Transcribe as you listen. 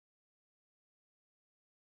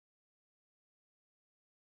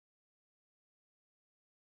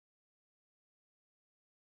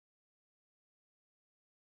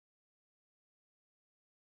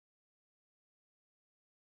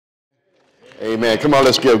Amen. Come on,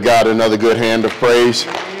 let's give God another good hand of praise.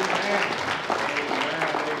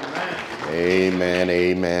 Amen,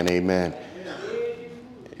 amen, amen.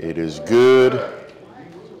 It is good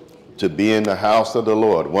to be in the house of the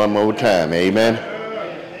Lord. One more time, amen.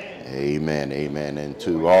 Amen, amen. And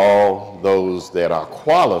to all those that are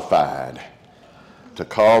qualified to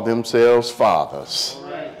call themselves fathers,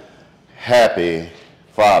 happy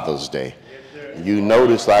Father's Day. You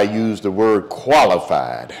notice I use the word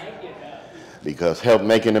qualified because help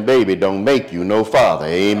making a baby don't make you no father,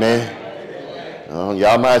 amen.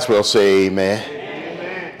 Y'all might as well say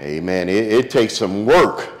amen. Amen. It takes some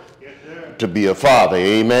work to be a father,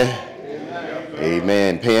 amen.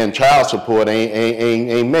 Amen. Paying child support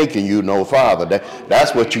ain't making you no father.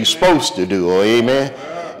 That's what you're supposed to do, amen.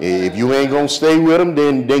 If you ain't gonna stay with them,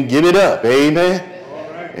 then give it up, amen.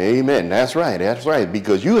 Amen. That's right,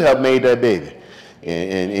 because you have made that baby.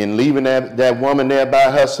 And leaving that woman there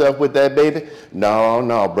by herself with that baby,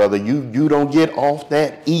 no, brother, you don't get off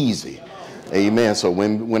that easy. Amen. So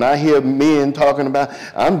when I hear men talking about,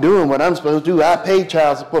 I'm doing what I'm supposed to do, I pay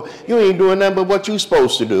child support, you ain't doing nothing but what you're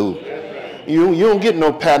supposed to do. You don't get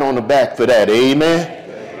no pat on the back for that.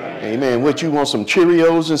 Amen. Amen. What, you want some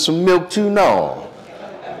Cheerios and some milk too? No.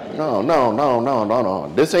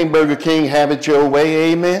 This ain't Burger King, have it your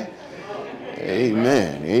way. Amen.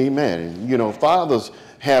 Amen. Amen. You know, fathers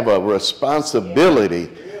have a responsibility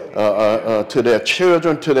to their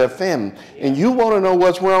children, to their family. And you want to know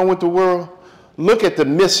what's wrong with the world? Look at the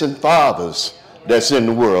missing fathers that's in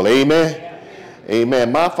the world. Amen.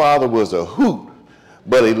 Amen. My father was a hoot,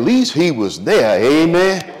 but at least he was there.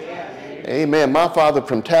 Amen. Amen. My father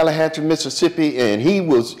from Tallahatchie, Mississippi, and he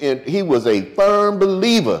was a firm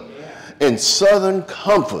believer in Southern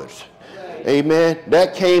comfort. Amen.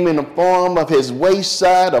 That came in the form of his waist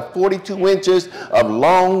side of 42 inches of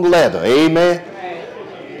long leather. Amen.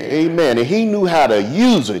 Amen. And he knew how to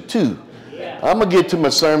use it too. I'm going to get to my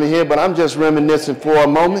sermon here, but I'm just reminiscing for a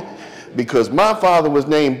moment because my father was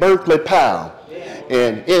named Berkeley Powell.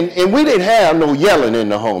 And we didn't have no yelling in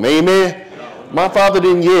the home. Amen. My father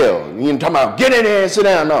didn't yell. You ain't talking about get in there and sit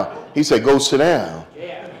down. No. He said, go sit down.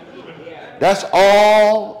 That's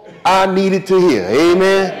all I needed to hear.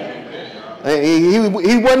 Amen. He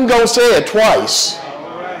wasn't going to say it twice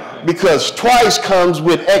because twice comes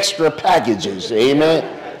with extra packages.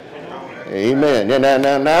 Amen. Amen. Now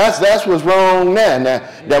that's what's wrong now. Now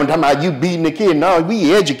I'm talking about you beating the kid. No,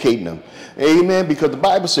 we educating them. Amen. Because the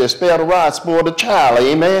Bible says, spare the rod, spoil the child.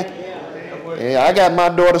 Amen. Yeah, I got my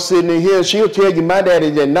daughter sitting in here. She'll tell you my daddy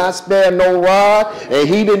did not spare no rod, and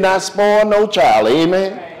he did not spoil no child.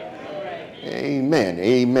 Amen. Amen.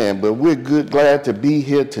 Amen. But we're glad to be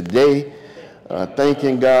here today,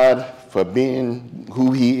 thanking God for being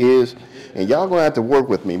who he is. And y'all going to have to work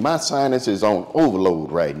with me. My sinus is on overload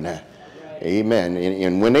right now. Amen.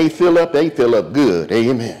 And when they fill up good.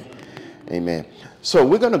 Amen. Amen. So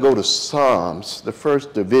we're going to go to Psalms, the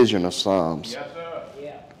first division of Psalms, yes, sir.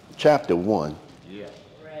 Yeah. Chapter 1. Yeah.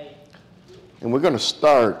 Right. And we're going to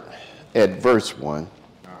start at verse 1.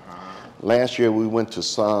 Last year we went to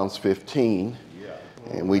Psalms 15,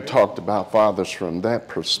 and we talked about fathers from that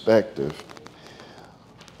perspective.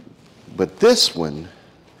 But this one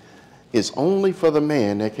is only for the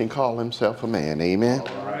man that can call himself a man. Amen.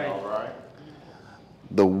 All right. All right.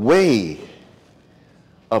 The way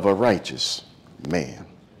of a righteous man.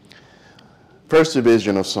 First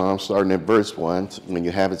division of Psalms, starting at verse 1. When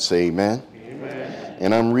you have it, say amen. Amen.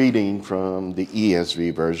 And I'm reading from the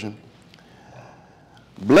ESV version.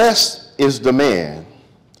 Blessed is the man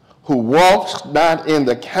who walks not in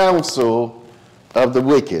the counsel of the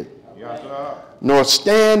wicked, yes, nor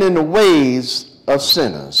stand in the ways of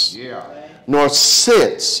sinners, nor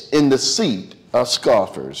sits in the seat of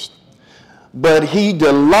scoffers. But he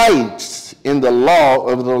delights in the law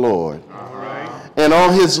of the Lord. And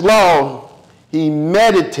on his law he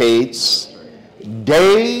meditates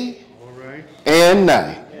day and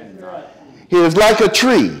night. He is like a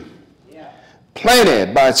tree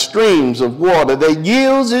planted by streams of water that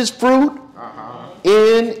yields its fruit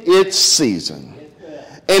in its season,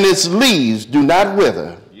 and its leaves do not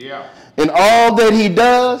wither. In all that he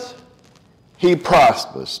does, he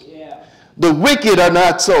prospers. The wicked are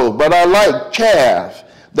not so, but are like chaff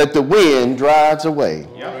that the wind drives away.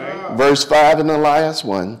 Verse 5 in Elias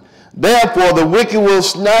 1. Therefore the wicked will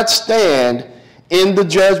not stand in the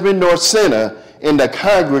judgment, nor sinner in the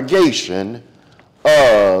congregation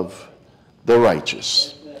of the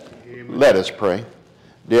righteous. Let us pray.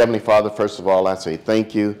 Dear Heavenly Father, first of all, I say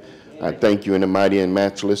thank you. I thank you in the mighty and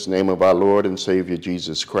matchless name of our Lord and Savior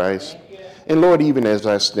Jesus Christ. And Lord, even as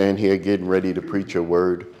I stand here getting ready to preach your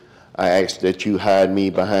word, I ask that you hide me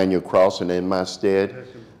behind your cross, and in my stead,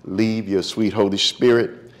 leave your sweet Holy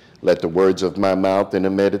Spirit. Let the words of my mouth and the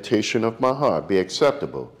meditation of my heart be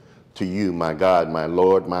acceptable to you, my God, my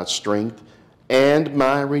Lord, my strength, and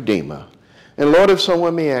my Redeemer. And Lord, if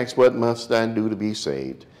someone may ask, what must I do to be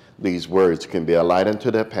saved? These words can be a light unto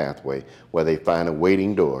their pathway where they find a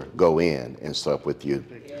waiting door. Go in and sup with you.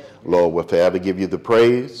 Lord, we'll forever give you the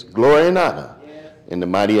praise, glory, and honor. In the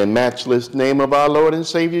mighty and matchless name of our Lord and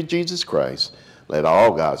Savior, Jesus Christ, let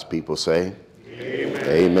all God's people say, amen.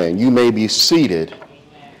 Amen. You may be seated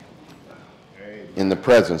in the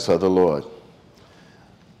presence of the Lord.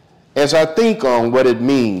 As I think on what it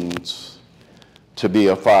means to be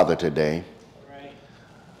a father today,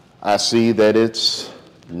 I see that it's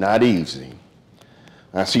not easy.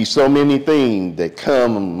 I see so many things that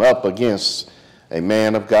come up against a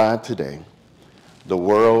man of God today. The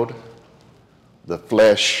world, the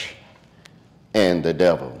flesh, and the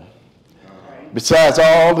devil. Besides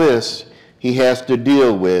all this, he has to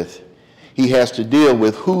deal with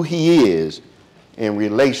who he is in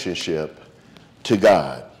relationship to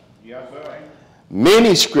God. Yes, sir.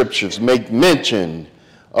 Many scriptures make mention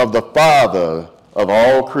of the Father of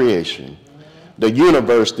all creation, the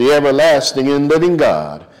universe, the everlasting and living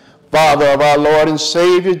God, Father of our Lord and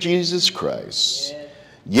Savior Jesus Christ.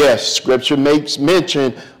 Yes, scripture makes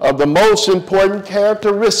mention of the most important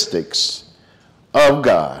characteristics of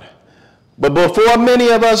God. But before many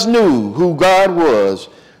of us knew who God was,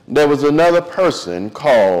 there was another person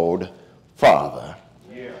called Father.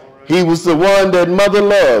 He was the one that mother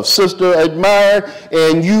loved, sister admired,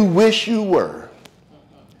 and you wish you were.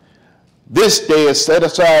 This day is set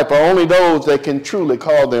aside for only those that can truly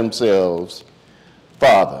call themselves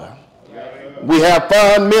Father. We have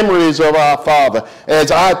fond memories of our father.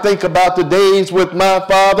 As I think about the days with my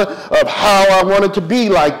father, of how I wanted to be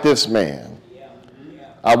like this man.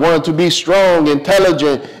 I wanted to be strong,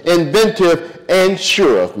 intelligent, inventive, and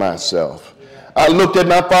sure of myself. I looked at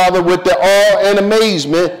my father with the awe and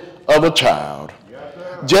amazement of a child.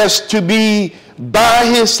 Just to be by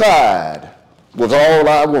his side was all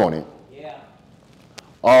I wanted.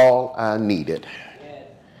 All I needed.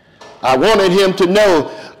 I wanted him to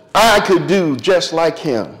know I could do just like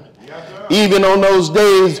him. Even on those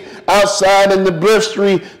days outside in the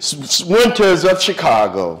blistery winters of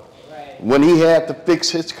Chicago, when he had to fix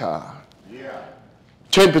his car.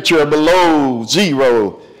 Temperature below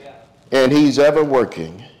zero, and he's ever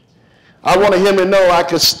working. I wanted him to know I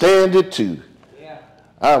could stand it too.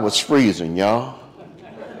 I was freezing, y'all.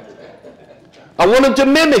 I wanted to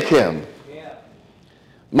mimic him.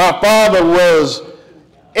 My father was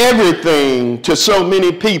everything to so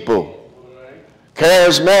many people.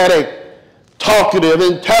 Charismatic, talkative,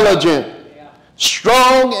 intelligent,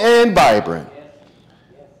 strong, and vibrant.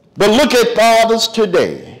 But look at fathers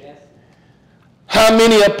today. How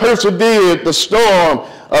many have persevered the storm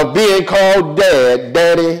of being called dad,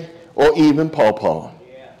 daddy, or even pawpaw?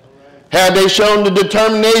 Have they shown the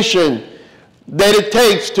determination that it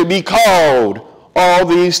takes to be called all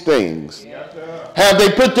these things? Have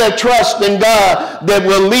they put their trust in God that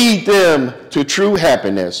will lead them to true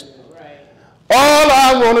happiness? All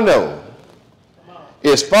I want to know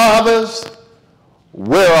is, fathers,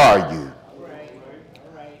 where are you?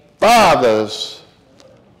 Fathers,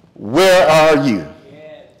 where are you?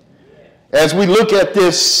 As we look at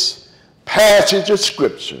this passage of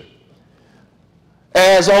Scripture,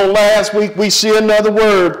 as on last week, we see another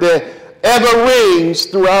word that ever rings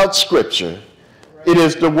throughout Scripture. It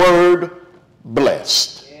is the word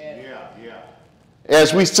blessed.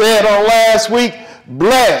 As we said on last week,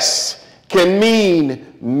 blessed can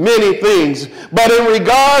mean many things. But in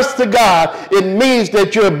regards to God, it means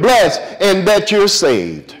that you're blessed and that you're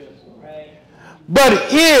saved. But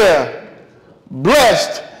here,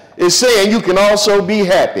 blessed is saying you can also be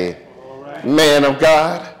happy, man of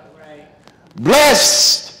God.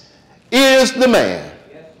 Blessed is the man.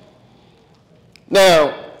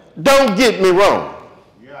 Now, don't get me wrong.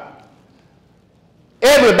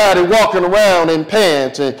 Everybody walking around in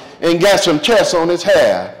pants and got some chest on his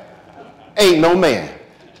hair ain't no man.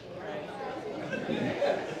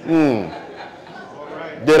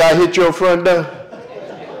 Did I hit your front door?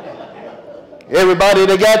 Everybody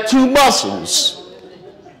that got two muscles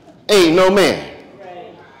ain't no man.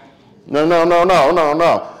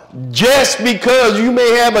 No. Just because you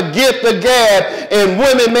may have a gift of gab and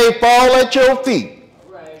women may fall at your feet,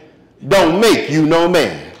 don't make you no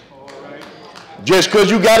man. Just because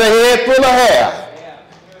you got a head full of hair,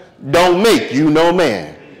 don't make you no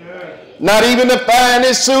man. Not even the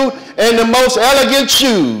finest suit and the most elegant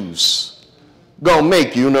shoes gonna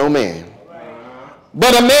make you no man.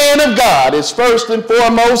 But a man of God is first and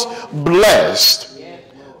foremost blessed.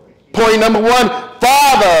 Point number one,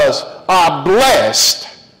 fathers are blessed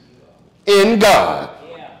in God.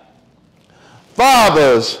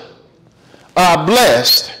 Fathers are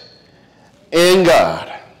blessed in God.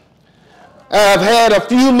 I've had a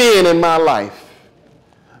few men in my life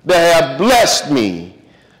that have blessed me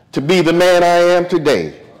to be the man I am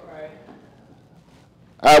today.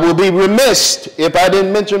 I would be remiss if I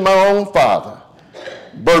didn't mention my own father,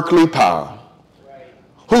 Berkeley Powell,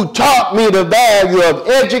 who taught me the value of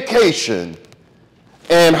education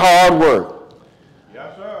and hard work.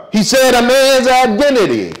 Yes, sir. He said a man's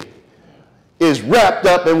identity is wrapped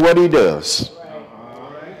up in what he does.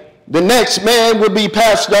 The next man would be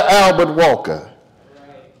Pastor Albert Walker,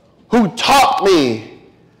 who taught me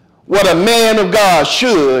what a man of God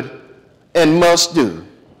should and must do.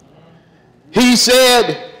 He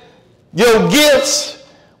said, your gifts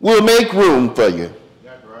will make room for you.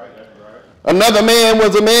 That's right, that's right. Another man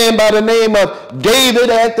was a man by the name of David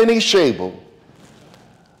Anthony Shabel,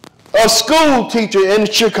 a school teacher in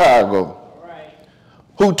Chicago,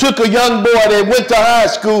 who took a young boy that went to high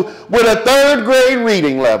school with a 3rd grade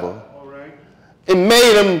reading level and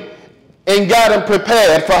made him and got him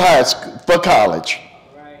prepared for high school, for college.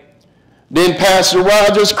 Then Pastor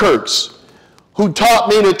Rogers Kirks, who taught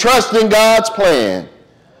me to trust in God's plan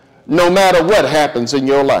no matter what happens in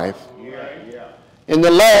your life. And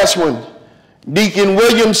the last one, Deacon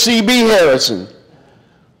William C.B. Harrison,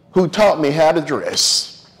 who taught me how to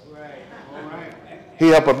dress. He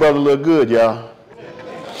helped a brother look good, y'all.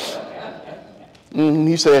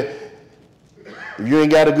 He said, if you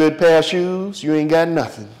ain't got a good pair of shoes, you ain't got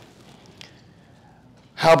nothing.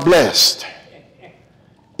 How blessed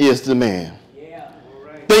is the man.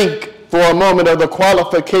 Think for a moment of the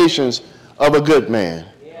qualifications of a good man.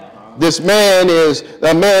 This man is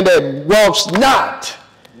a man that walks not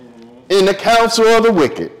in the counsel of the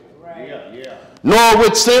wicked, nor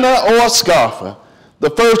with sinner or scoffer. The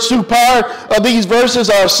first 2 parts of these verses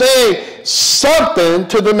are saying something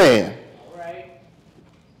to the man.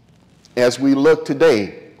 As we look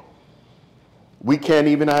today, we can't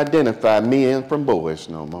even identify men from boys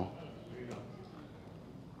no more.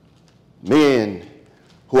 Men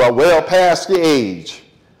who are well past the age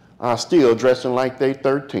are still dressing like they're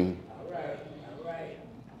 13.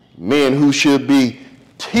 Men who should be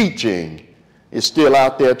teaching is still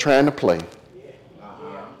out there trying to play.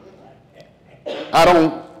 I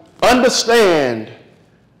don't understand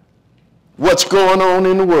what's going on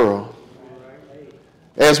in the world.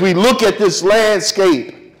 As we look at this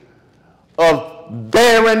landscape of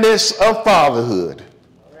barrenness of fatherhood,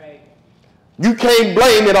 you can't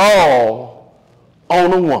blame it all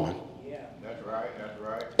on a woman. That's right, that's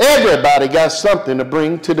right. Everybody got something to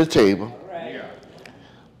bring to the table.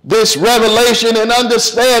 This revelation and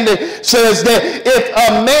understanding says that if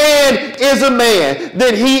a man is a man,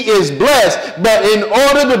 then he is blessed. But in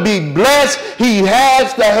order to be blessed, he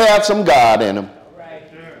has to have some God in him.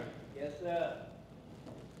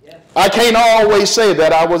 I can't always say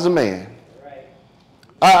that I was a man.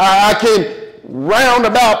 I can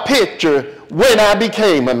roundabout picture when I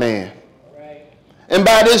became a man. And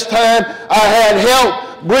by this time, I had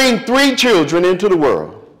helped bring 3 children into the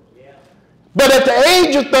world. But at the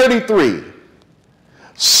age of 33,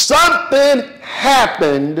 something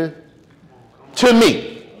happened to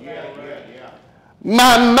me.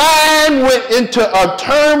 My mind went into a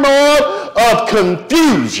turmoil of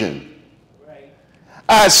confusion.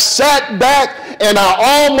 I sat back and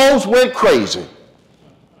I almost went crazy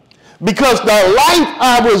because the life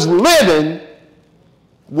I was living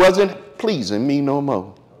wasn't pleasing me no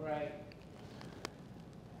more.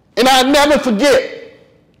 And I never forget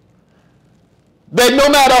that no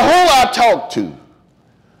matter who I talked to,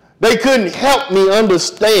 they couldn't help me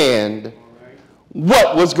understand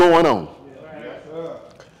what was going on.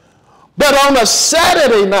 But on a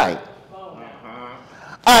Saturday night,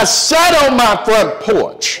 I sat on my front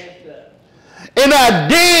porch and I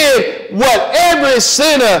did what every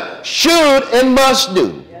sinner should and must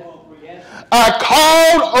do. I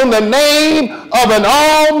called on the name of an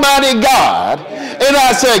almighty God and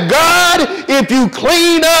I said, God, if you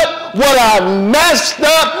clean up what I messed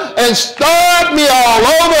up and start me all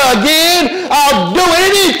over again, I'll do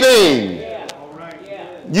anything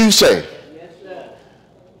you say.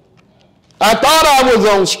 I thought I was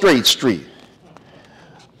on straight street.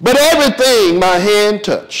 But everything my hand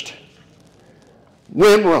touched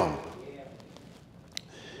went wrong.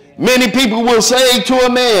 Many people will say to a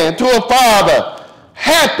man, to a father,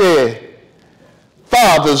 happy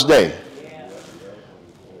Father's Day.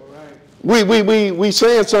 We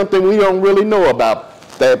saying something we don't really know about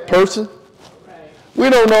that person. We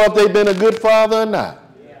don't know if they've been a good father or not.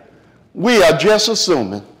 We are just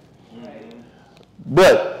assuming.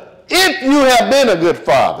 But if you have been a good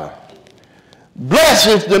father, blessed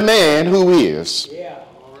is the man who is.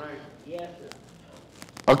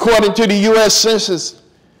 According to the U.S. Census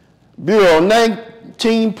Bureau,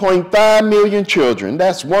 19.5 million children,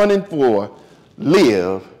 that's 1 in 4,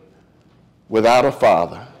 live without a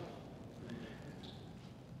father.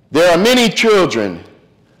 There are many children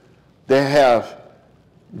that have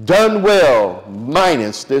done well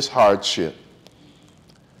minus this hardship.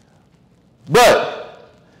 But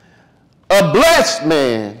a blessed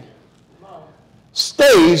man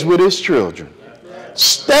stays with his children,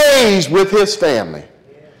 stays with his family.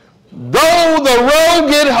 Though the road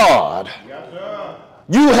get hard,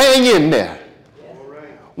 you hang in there.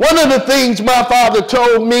 One of the things my father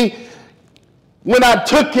told me when I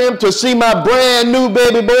took him to see my brand new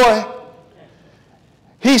baby boy,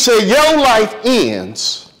 he said, your life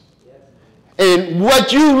ends, and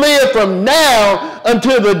what you live from now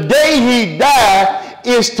until the day he died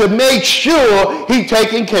is to make sure he's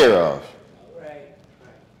taken care of.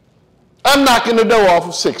 I'm knocking the door off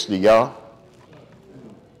of 60, y'all.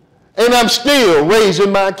 And I'm still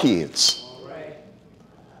raising my kids.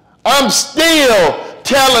 I'm still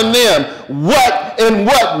telling them what and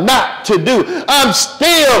what not to do. I'm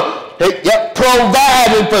still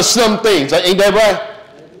providing for some things. Ain't that right?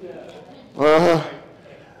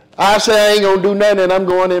 I say I ain't going to do nothing, I'm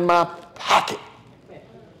going in my pocket.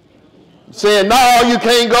 Saying, no, you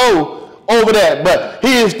can't go over that, but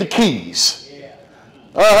here's the keys.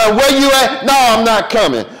 Where you at? No, I'm not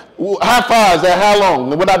coming. How far is that? How long?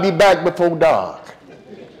 Would I be back before dark?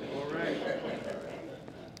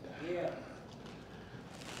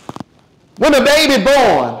 When a baby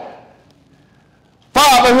born,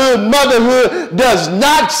 fatherhood, motherhood does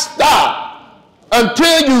not stop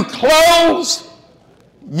until you close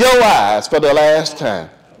your eyes for the last time.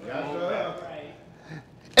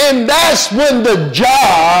 And that's when the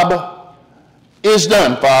job is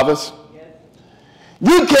done, fathers.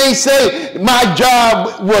 You can't say my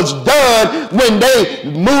job was done when they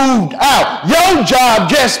moved out. Your job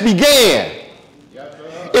just began.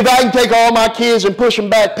 If I can take all my kids and push them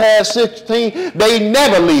back past 16, they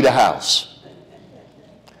never leave the house.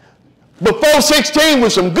 Before 16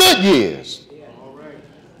 was some good years.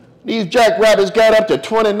 These jackrabbits got up to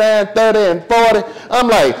 29, 30, and 40. I'm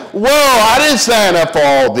like, whoa, I didn't sign up for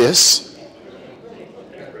all this.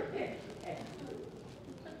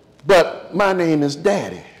 But my name is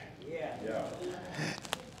Daddy.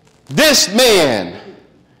 This man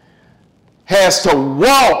has to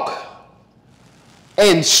walk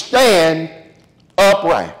and stand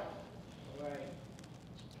upright.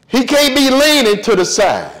 He can't be leaning to the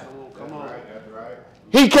side.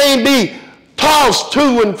 He can't be tossed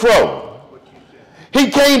to and fro.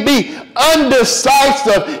 He can't be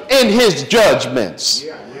undecisive in his judgments.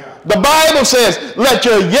 The Bible says, let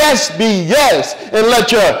your yes be yes and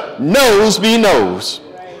let your no's be no's.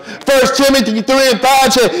 1 Timothy 3 and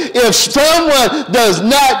 5 says, if someone does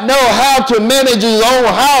not know how to manage his own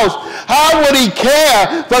house, how would he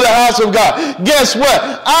care for the house of God? Guess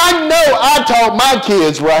what? I know I taught my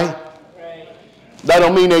kids right. That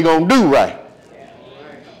don't mean they're going to do right.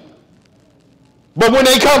 But when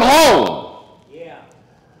they come home,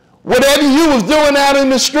 whatever you was doing out in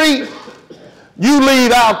the street, you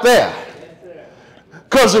leave out there.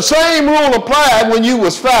 Because the same rule applied when you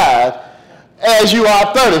was 5 as you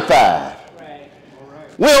are 35.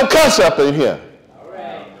 We don't cuss up in here.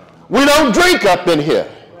 We don't drink up in here.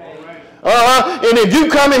 And if you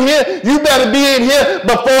come in here, you better be in here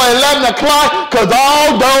before 11 o'clock because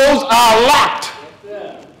all doors are locked.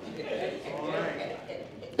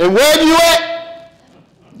 And where you at,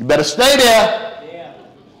 you better stay there.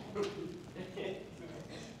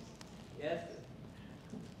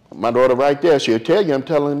 My daughter right there, she'll tell you I'm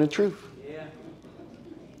telling the truth.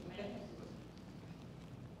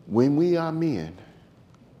 When we are men,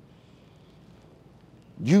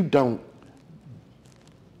 you don't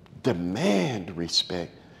demand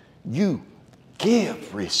respect, you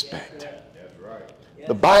give respect.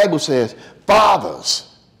 The Bible says,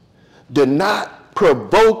 fathers, do not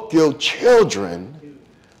provoke your children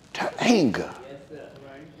to anger.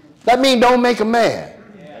 That means don't make them mad.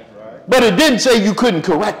 But it didn't say you couldn't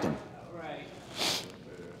correct them.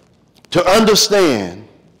 To understand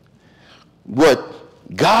what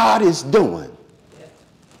God is doing,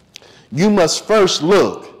 you must first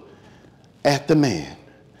look at the man.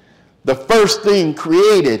 The first thing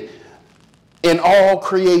created in all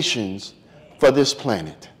creations for this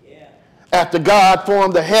planet. After God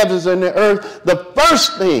formed the heavens and the earth, the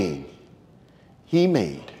first thing he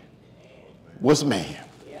made was man.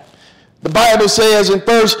 The Bible says in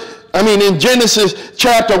Genesis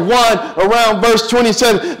chapter 1, around verse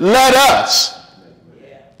 27, let us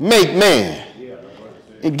make man.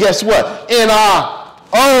 And guess what? In our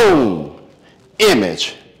own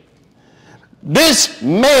image. This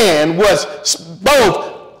man was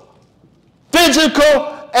both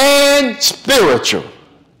physical and spiritual.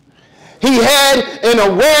 He had an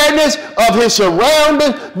awareness of his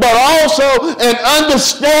surroundings, but also an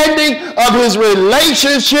understanding of his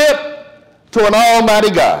relationship to an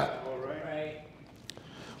almighty God. Right.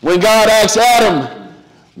 When God asked Adam,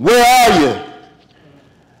 where are you?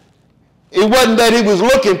 It wasn't that he was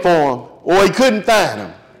looking for him or he couldn't find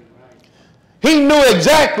him. He knew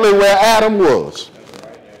exactly where Adam was,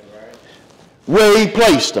 where he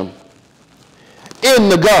placed him, in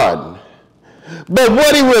the garden. But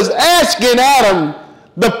what he was asking Adam,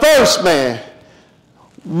 the first man,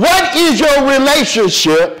 what is your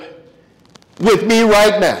relationship with me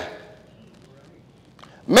right now?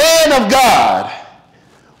 Man of God,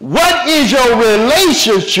 what is your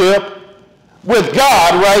relationship with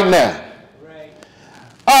God right now?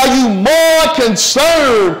 Are you more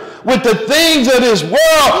concerned with the things of this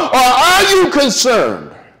world, or are you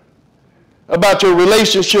concerned about your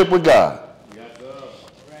relationship with God?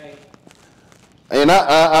 And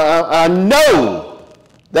I know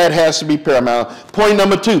that has to be paramount. Point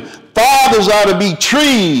number 2, fathers ought to be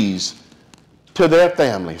trees to their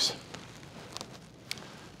families.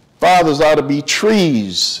 Fathers ought to be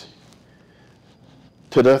trees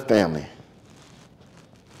to their family.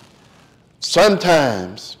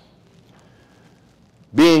 Sometimes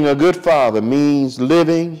being a good father means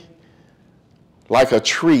living like a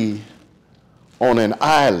tree on an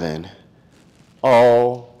island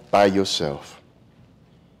all by yourself.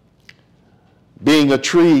 Being a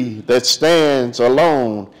tree that stands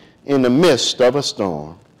alone in the midst of a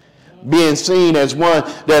storm. Being seen as one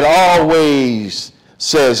that always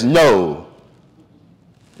says no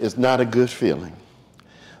is not a good feeling.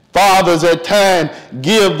 Fathers at times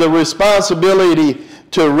give the responsibility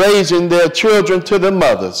to raising their children to the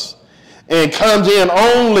mothers and comes in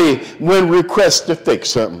only when requested to fix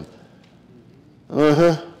something.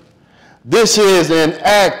 This is an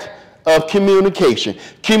act of communication.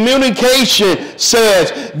 Communication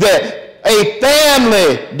says that a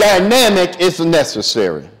family dynamic is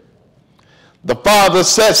necessary. The father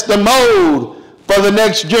sets the mold for the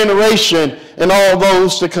next generation and all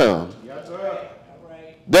those to come.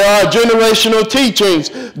 There are generational teachings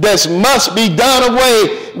that must be done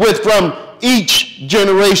away with from each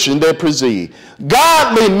generation that precedes.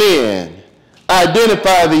 Godly men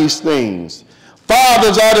identify these things.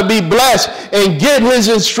 Fathers ought to be blessed and get his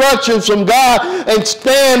instructions from God and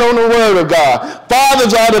stand on the word of God.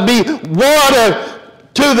 Fathers ought to be water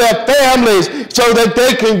to their families so that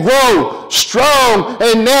they can grow strong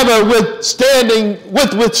and never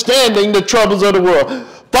withstanding the troubles of the world.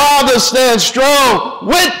 Fathers stand strong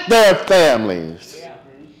with their families,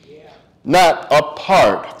 not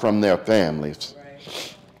apart from their families.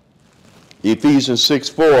 Ephesians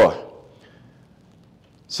 6:4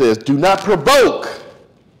 says, do not provoke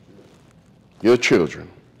your children.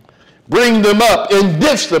 Bring them up in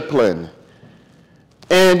discipline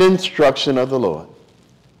and instruction of the Lord.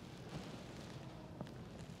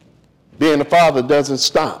 Being a father doesn't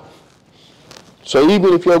stop. So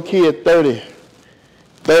even if your kid 30,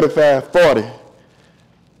 35, 40,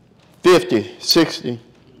 50, 60,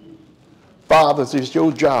 fathers, it's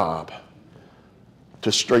your job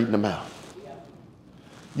to straighten them out.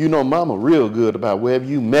 You know mama real good about wherever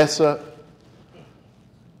you mess up,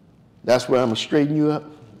 that's where I'm going to straighten you up.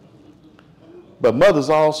 But mothers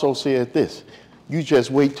also said this, you just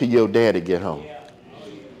wait till your daddy get home.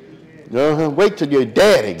 Wait till your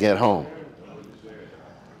daddy get home.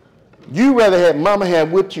 You rather have mama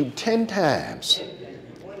have whipped you 10 times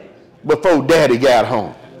before daddy got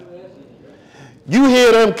home. You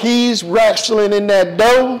hear them keys rattling in that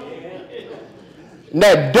door, and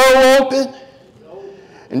that door open,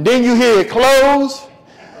 and then you hear it close,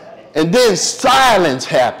 and then silence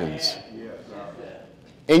happens.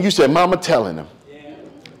 And you said, mama telling them.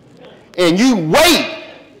 And you wait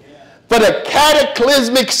for the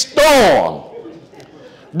cataclysmic storm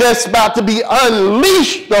that's about to be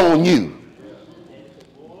unleashed on you.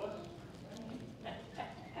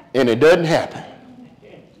 And it doesn't happen.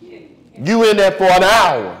 You in there for an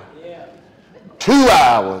hour, 2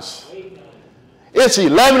 hours. It's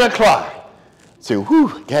 11 o'clock. Say,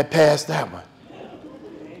 whew, got past that one.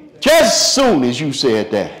 Just as soon as you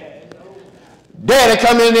said that, daddy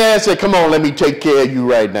come in there and say, come on, let me take care of you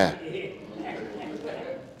right now.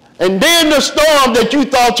 And then the storm that you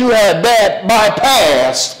thought you had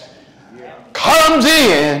bypassed comes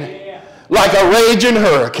in like a raging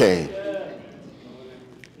hurricane.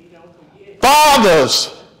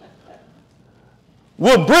 Fathers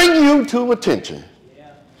will bring you to attention.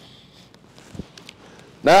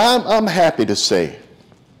 Now, I'm happy to say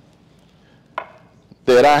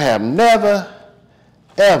that I have never,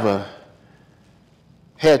 ever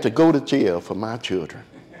had to go to jail for my children.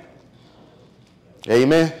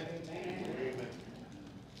 Amen?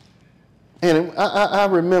 And I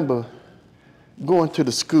remember going to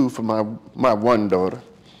the school for my one daughter.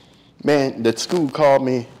 Man, the school called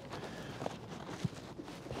me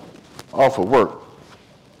off of work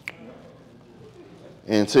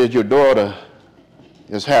and said, your daughter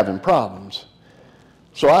is having problems.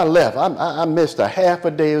 So I left. I missed a half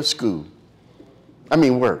a day of school.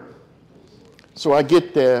 Work. So I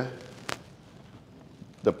get there,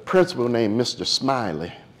 the principal named Mr.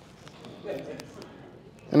 Smiley.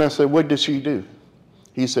 And I said, what did she do?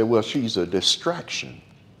 He said, well, she's a distraction.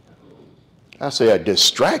 I said, a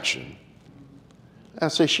distraction? I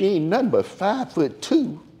said, she ain't nothing but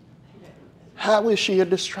 5'2". How is she a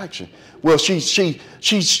distraction? Well,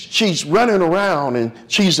 she's running around and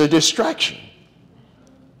she's a distraction.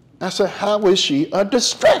 I said, how is she a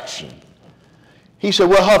distraction? He said,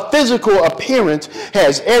 well, her physical appearance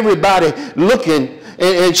has everybody looking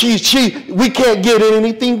and we can't get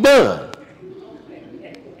anything done.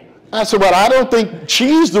 I said, well, I don't think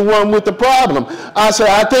she's the one with the problem. I said,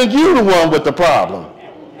 I think you're the one with the problem.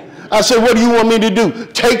 I said, what do you want me to do?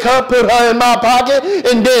 Take her, put her in my pocket,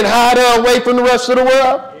 and then hide her away from the rest of the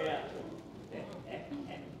world?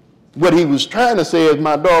 What he was trying to say is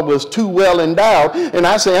my dog was too well endowed, and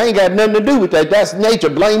I said, I ain't got nothing to do with that. That's nature.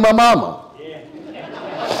 Blame my mama.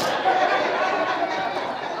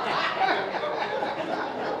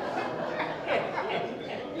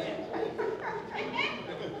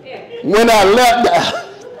 When I left,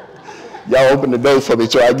 y'all open the door for me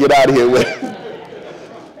so I get out of here with it.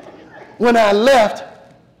 When I left,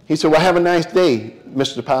 he said, well, have a nice day,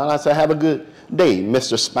 Mr. Powell. I said, have a good day,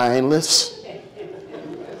 Mr. Spineless.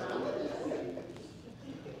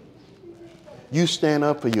 You stand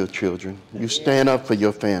up for your children. You stand up for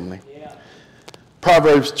your family.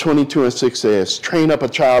 Proverbs 22:6 says, train up a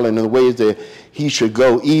child in the ways that he should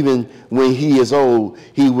go. Even when he is old,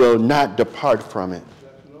 he will not depart from it.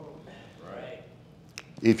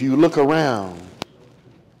 If you look around,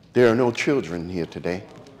 there are no children here today,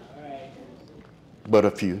 but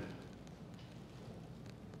a few.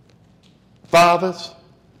 Fathers,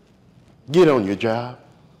 get on your job.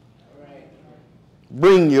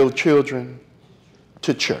 Bring your children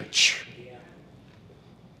to church.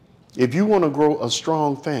 If you want to grow a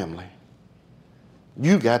strong family,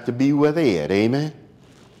 you got to be where they at, amen?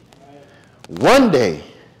 One day,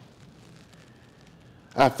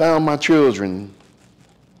 I found my children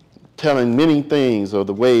telling many things of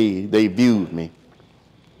the way they viewed me.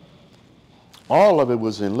 All of it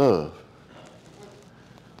was in love.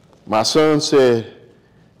 My son said,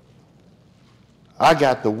 I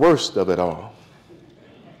got the worst of it all.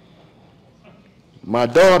 My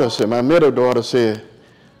daughter said, my middle daughter said,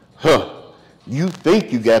 you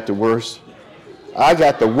think you got the worst. I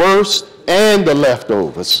got the worst and the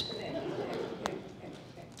leftovers.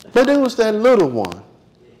 But there was that little one.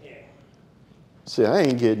 Said, I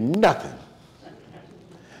ain't getting nothing.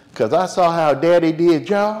 Because I saw how Daddy did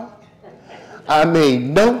y'all. I made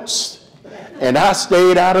notes, and I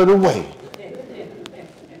stayed out of the way.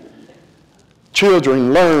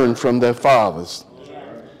 Children learn from their fathers.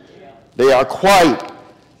 They are quite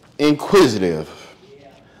inquisitive.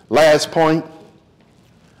 Last point.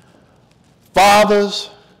 Fathers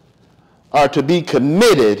are to be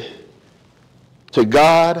committed to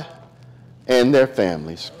God and their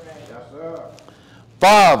families.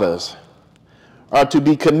 Fathers are to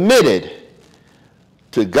be committed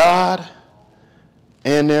to God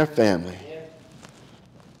and their family.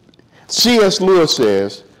 C.S. Lewis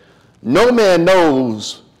says, no man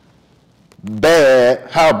knows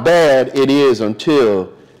how bad it is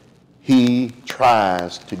until he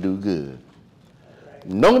tries to do good.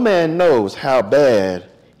 No man knows how bad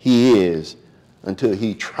he is until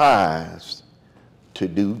he tries to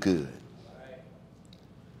do good.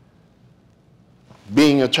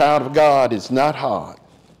 Being a child of God is not hard.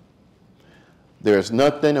 There's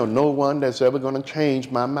nothing or no one that's ever going to change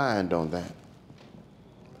my mind on that.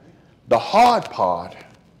 The hard part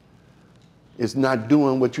is not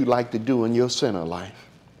doing what you like to do in your sinner life.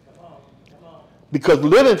 Because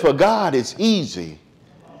living for God is easy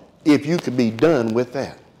if you can be done with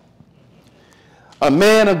that. A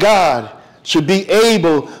man of God should be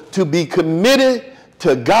able to be committed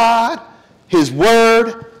to God, His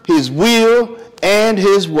word, His will, and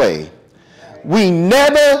His way. We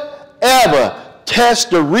never, ever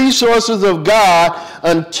test the resources of God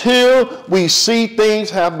until we see things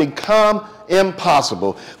have become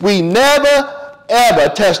impossible. We never, ever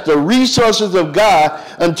test the resources of God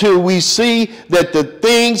until we see that the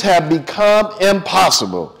things have become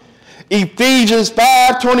impossible. Ephesians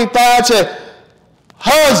 5:25 said,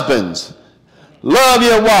 husbands, love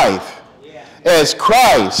your wife as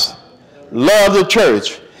Christ loved the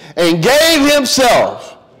church and gave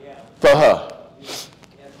himself for her.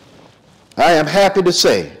 I am happy to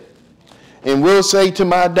say, and will say to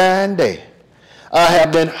my dying day, I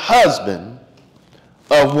have been husband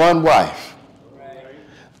of one wife.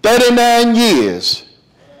 39 years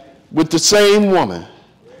with the same woman.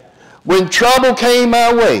 When trouble came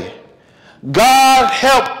my way, God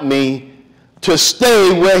helped me to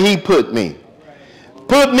stay where he put me.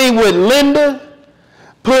 Put me with Linda,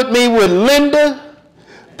 put me with Linda,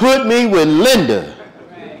 put me with Linda.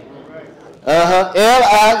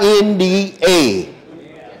 Linda.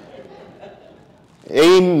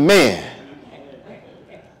 Amen.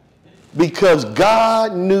 Because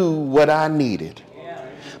God knew what I needed.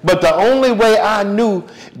 But the only way I knew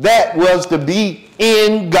that was to be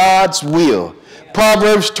in God's will.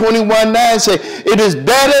 Proverbs 21:9 says, it is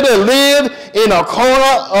better to live in a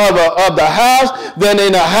corner of the house than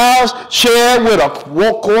in a house shared with a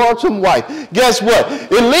quarrelsome wife. Guess what?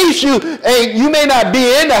 At least you may not be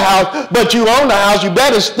in the house, but you own the house. You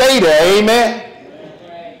better stay there. Amen.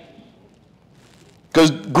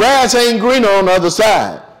 Because grass ain't greener on the other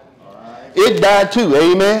side. It died too.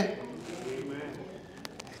 Amen.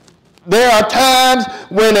 There are times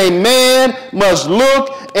when a man must look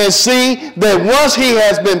and see that once he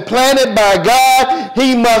has been planted by God,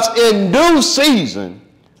 he must in due season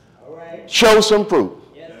show some fruit.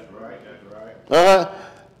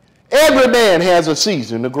 Every man has a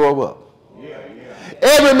season to grow up.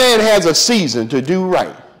 Every man has a season to do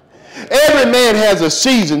right. Every man has a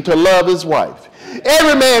season to love his wife.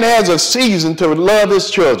 Every man has a season to love his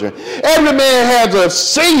children. Every man has a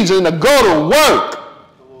season to go to work.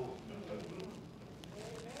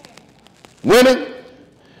 Women,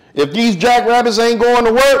 if these jackrabbits ain't going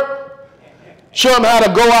to work, show them how to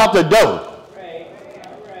go out the door.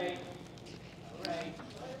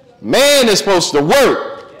 Man is supposed to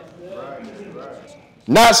work,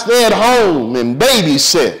 not stay at home and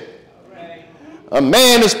babysit. A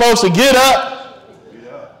man is supposed to get up,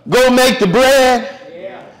 go make the bread,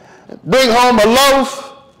 bring home a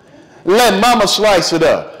loaf, let mama slice it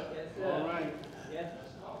up.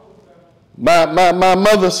 My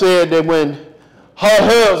mother said that when her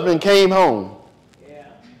husband came home,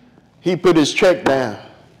 he put his check down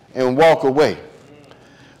and walked away.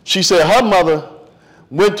 She said her mother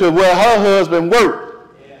went to where her husband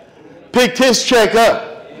worked, picked his check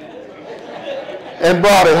up, and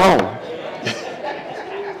brought it home.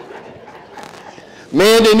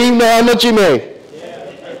 Man didn't even know how much he made.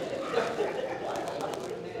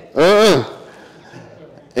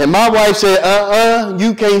 And my wife said,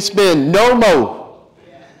 you can't spend no more.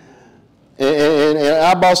 And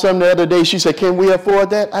I bought something the other day. She said, can we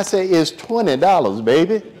afford that? I said, it's $20,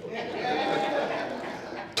 baby.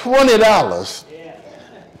 $20.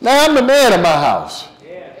 Now, I'm the man of my house.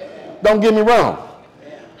 Don't get me wrong.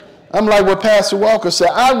 I'm like what Pastor Walker said.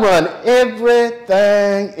 I run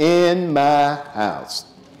everything in my house.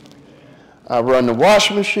 I run the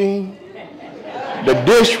washing machine, the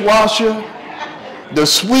dishwasher, the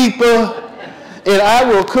sweeper, and I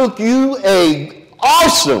will cook you a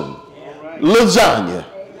awesome lasagna.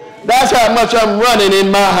 That's how much I'm running in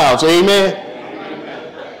my house. Amen.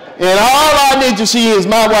 And all I need to see is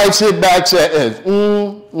my wife sit back and say,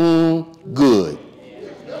 good.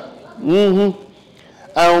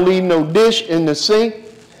 I don't leave no dish in the sink.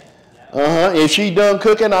 If she done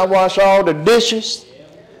cooking, I wash all the dishes.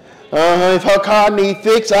 If her car need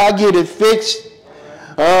fixed, I get it fixed.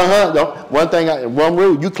 One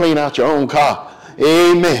rule, you clean out your own car.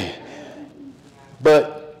 Amen.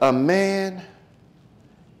 But a man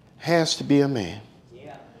has to be a man.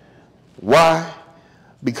 Why?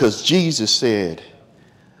 Because Jesus said,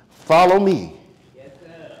 follow me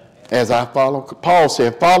as I follow. Paul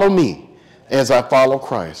said, follow me as I follow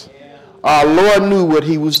Christ. Our Lord knew what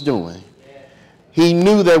he was doing. He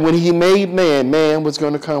knew that when he made man, man was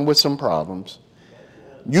going to come with some problems.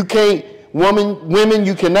 You can't, women,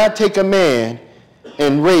 you cannot take a man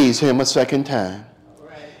and raise him a second time.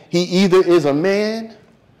 He either is a man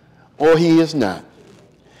or he is not.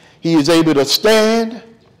 He is able to stand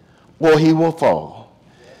or he will fall.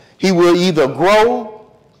 He will either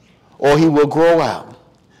grow or he will grow out.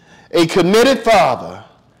 A committed father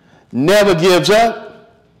never gives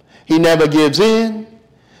up. He never gives in.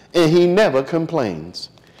 and he never complains.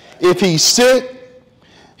 If he's sick,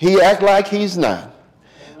 he act like he's not.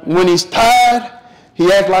 When he's tired,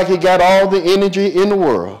 he act like he got all the energy in the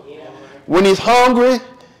world. When he's hungry,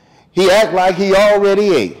 he act like he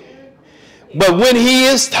already ate. But when he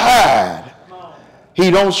is tired, he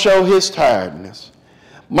don't show his tiredness.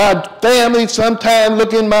 My family sometimes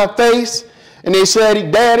look in my face and they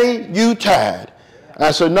said, Daddy, you tired.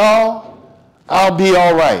 I said, no, I'll be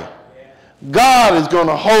all right. God is going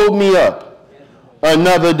to hold me up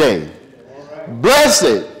another day.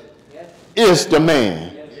 Blessed is the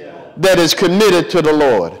man that is committed to the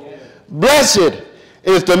Lord. Blessed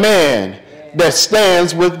is the man that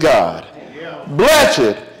stands with God.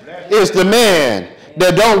 Blessed is the man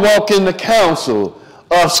that don't walk in the counsel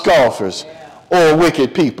of scoffers or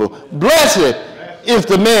wicked people. Blessed is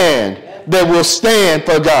the man that will stand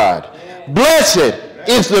for God. Blessed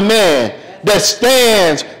is the man that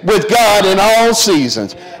stands with God in all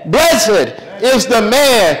seasons. Blessed is the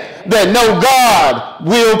man that know God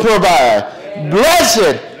will provide.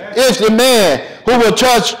 Blessed is the man who will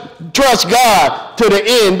trust God to the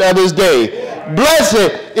end of his day.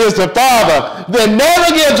 Blessed is the father that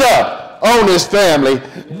never gives up on his family.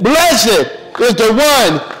 Blessed is the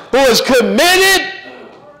one who is committed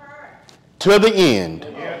to the end.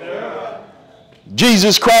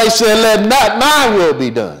 Jesus Christ said, let not my will be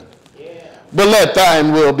done, but let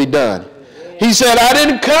thine will be done. He said, I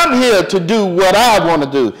didn't come here to do what I want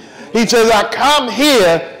to do. He says, I come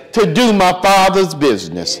here to do my Father's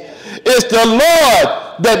business. It's the Lord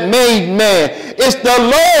that made man. It's the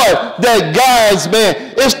Lord that guides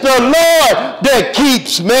man. It's the Lord that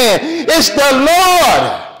keeps man. It's the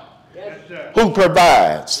Lord who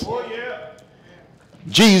provides.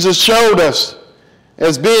 Jesus showed us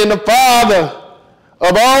as being the Father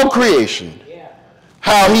of all creation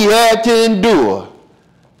how he had to endure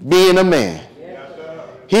being a man.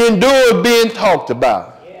 He endured being talked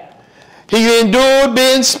about. He endured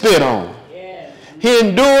being spit on. He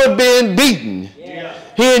endured being beaten.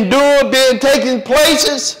 He endured being taken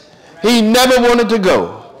places he never wanted to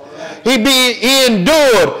go. He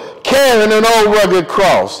endured carrying an old rugged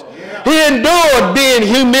cross. He endured being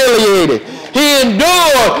humiliated. He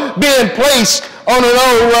endured being placed on an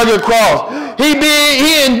old rugged cross. He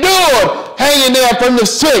endured hanging there from the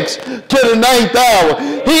 6th to the 9th hour.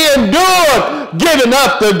 He endured giving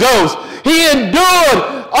up the ghost. He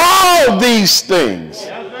endured all these things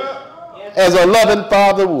as a loving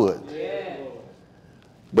father would.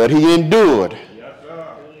 But he endured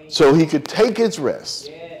so he could take his rest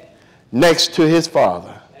next to his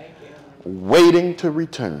Father, waiting to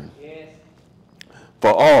return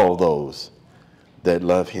for all those that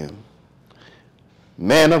love him.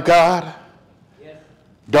 Man of God,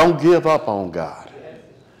 don't give up on God.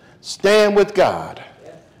 Stand with God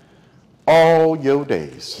all your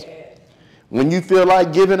days. When you feel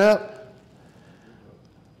like giving up,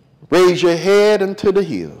 raise your head unto the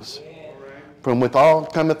hills, from withal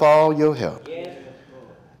cometh all your help.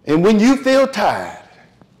 And when you feel tired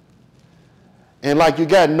and like you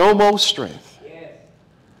got no more strength,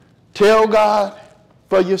 tell God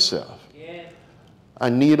for yourself, I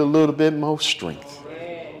need a little bit more strength.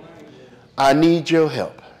 I need your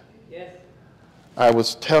help. I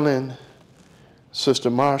was telling Sister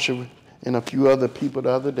Marsha and a few other people the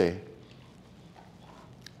other day,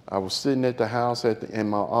 I was sitting at the house in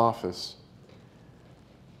my office,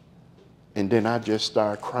 and then I just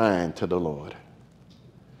started crying to the Lord.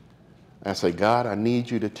 I said, God, I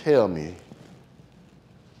need you to tell me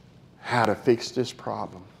how to fix this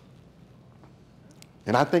problem.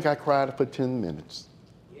 And I think I cried for 10 minutes.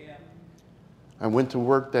 I went to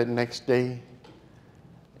work that next day,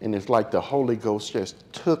 and it's like the Holy Ghost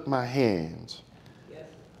just took my hands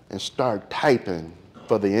and started typing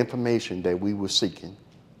for the information that we were seeking.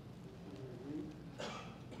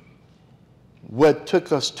 What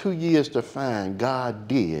took us 2 years to find, God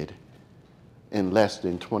did in less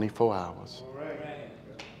than 24 hours.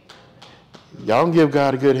 Y'all can give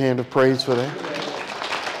God a good hand of praise for that.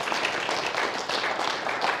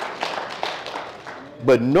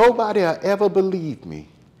 But nobody ever believed me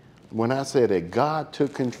when I said that God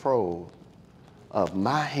took control of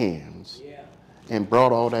my hands and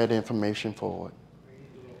brought all that information forward.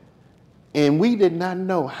 And we did not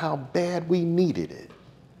know how bad we needed it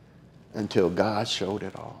until God showed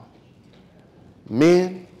it all.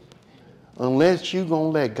 Men, unless you're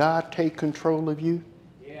going to let God take control of you,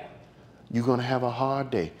 you're going to have a hard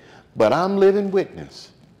day. But I'm living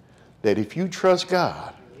witness that if you trust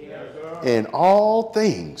God in all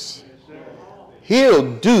things,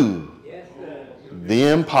 he'll do the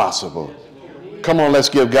impossible. Come on, let's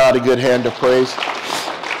give God a good hand of praise.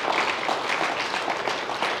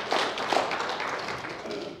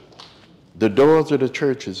 The doors of the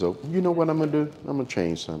church is open. You know what I'm going to do? I'm going to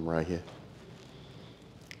change something right here.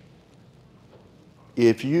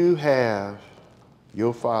 If you have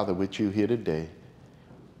your father with you here today,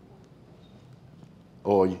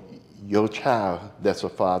 or your child that's a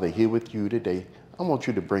father here with you today, I want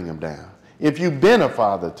you to bring him down. If you've been a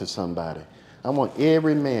father to somebody, I want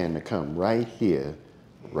every man to come right here,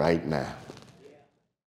 right now.